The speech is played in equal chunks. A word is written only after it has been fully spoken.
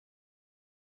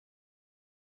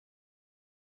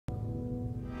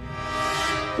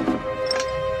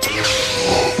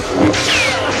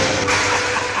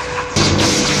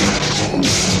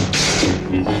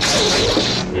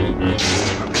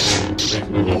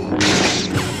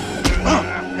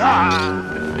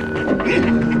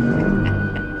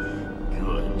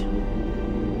Good.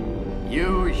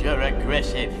 Use your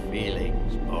aggressive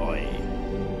feelings, boy.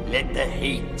 Let the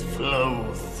hate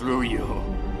flow through you.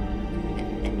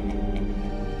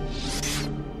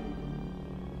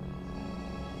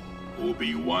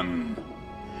 Obi-Wan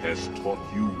has taught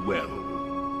you well.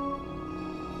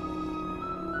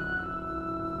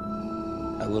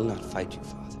 I will not fight you,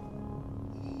 Father.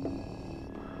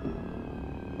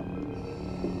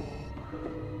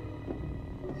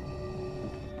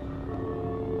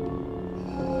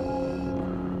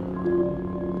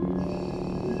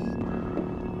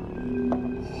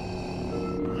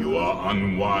 You are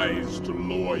unwise to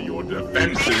lower your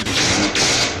defenses.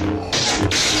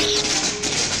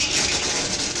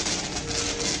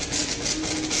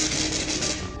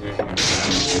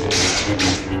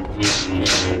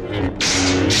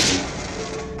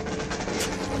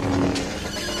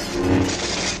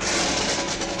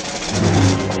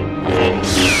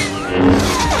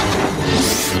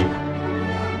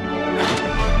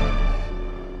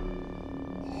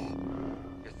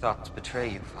 Your thoughts betray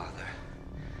you, Father.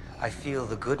 I feel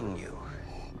the good in you,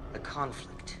 the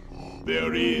conflict.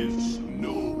 There is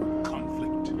no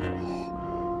conflict.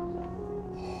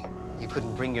 You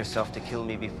couldn't bring yourself to kill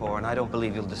me before, and I don't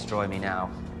believe you'll destroy me now.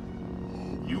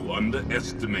 You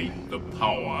underestimate the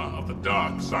power of the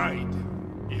dark side.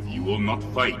 If you will not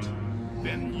fight,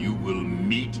 then you will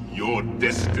meet your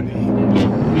destiny.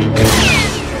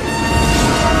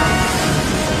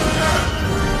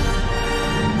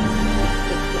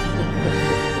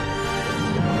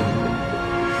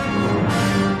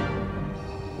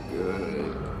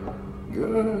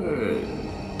 Good.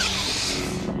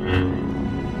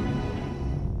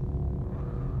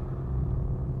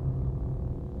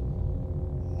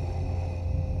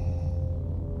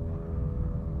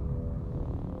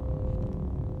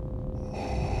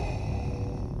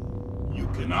 You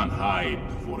cannot hide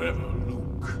forever,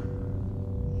 Luke.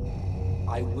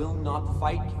 I will not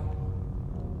fight you.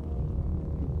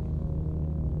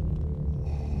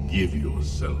 Give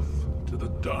yourself to the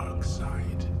dark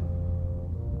side.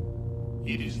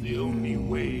 It is the only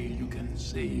way you can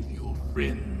save your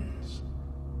friends.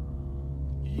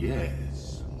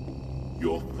 Yes,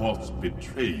 your thoughts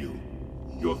betray you.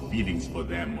 Your feelings for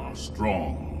them are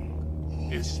strong,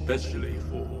 especially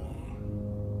for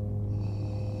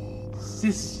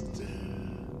sister.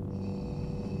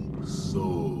 So,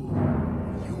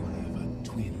 you have a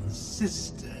twin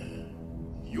sister.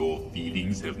 Your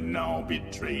feelings have now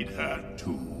betrayed her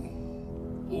too.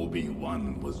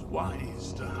 Obi-Wan was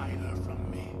wise to hide her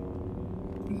from me.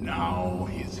 Now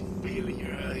his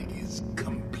failure is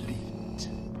complete.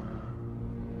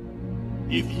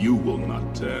 If you will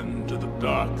not turn to the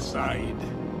dark side,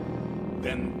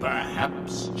 then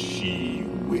perhaps she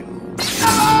will.